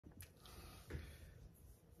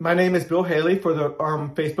My name is Bill Haley for the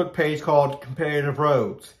Facebook page called Competitive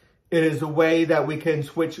Roads. It is a way that we can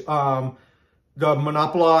switch the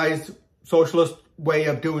monopolized socialist way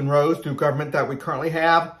of doing roads through government that we currently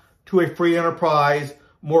have to a free enterprise,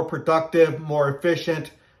 more productive, more efficient,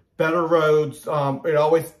 better roads.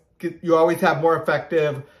 You always have more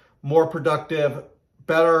effective, more productive,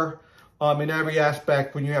 better in every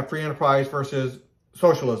aspect when you have free enterprise versus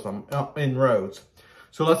socialism in roads.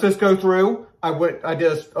 So let's just go through. I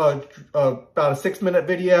did about a 6-minute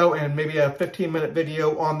video and maybe a 15-minute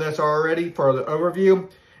video on this already for the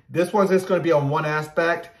overview. This one's just going to be on one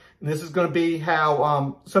aspect. And this is going to be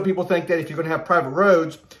how some people think that if you're going to have private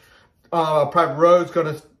road's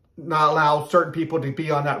going to not allow certain people to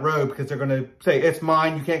be on that road because they're going to say, it's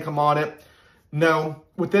mine, you can't come on it. No,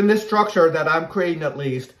 within this structure that I'm creating at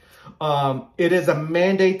least, it is a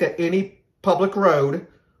mandate that any public road,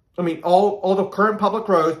 all the current public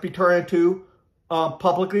roads be turned into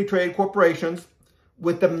publicly traded corporations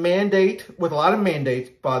with a lot of mandates,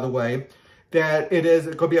 by the way, that it's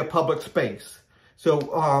going to be a public space.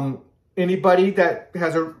 So anybody that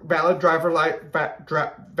has a valid driver's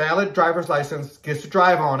license gets to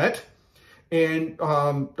drive on it. And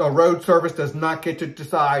the road service does not get to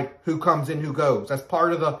decide who comes in, who goes. That's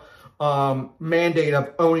part of the mandate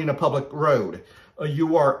of owning a public road.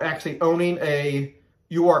 You are actually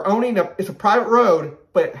it's a private road,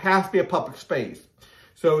 but it has to be a public space.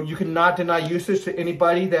 So you cannot deny usage to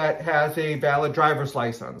anybody that has a valid driver's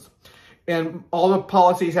license. And all the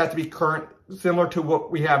policies have to be current, similar to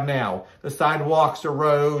what we have now. The sidewalks, the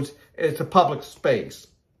roads, it's a public space.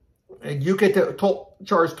 And you get to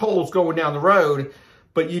charge tolls going down the road,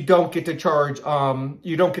 but you don't get to charge,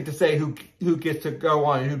 you don't get to say who gets to go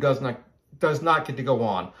on and who does not get to go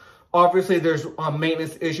on. Obviously, there's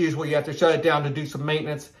maintenance issues where you have to shut it down to do some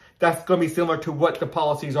maintenance. That's going to be similar to what the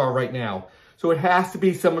policies are right now. So it has to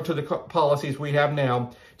be similar to the policies we have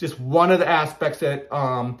now. Just one of the aspects that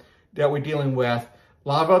we're dealing with. A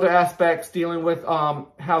lot of other aspects dealing with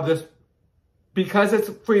how this, because it's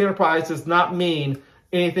free enterprise, does not mean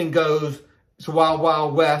anything goes. It's a wild,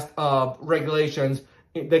 wild west of regulations.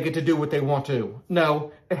 They get to do what they want to.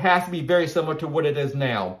 No, it has to be very similar to what it is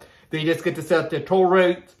now. They just get to set their toll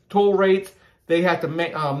rates. They have to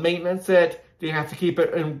maintenance it. They have to keep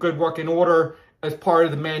it in good working order as part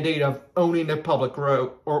of the mandate of owning a public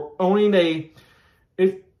road or owning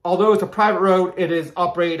although it's a private road, it is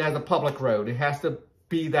operated as a public road. It has to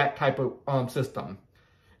be that type of system.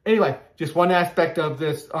 Anyway, just one aspect of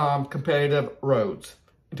this competitive roads.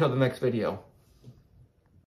 Until the next video.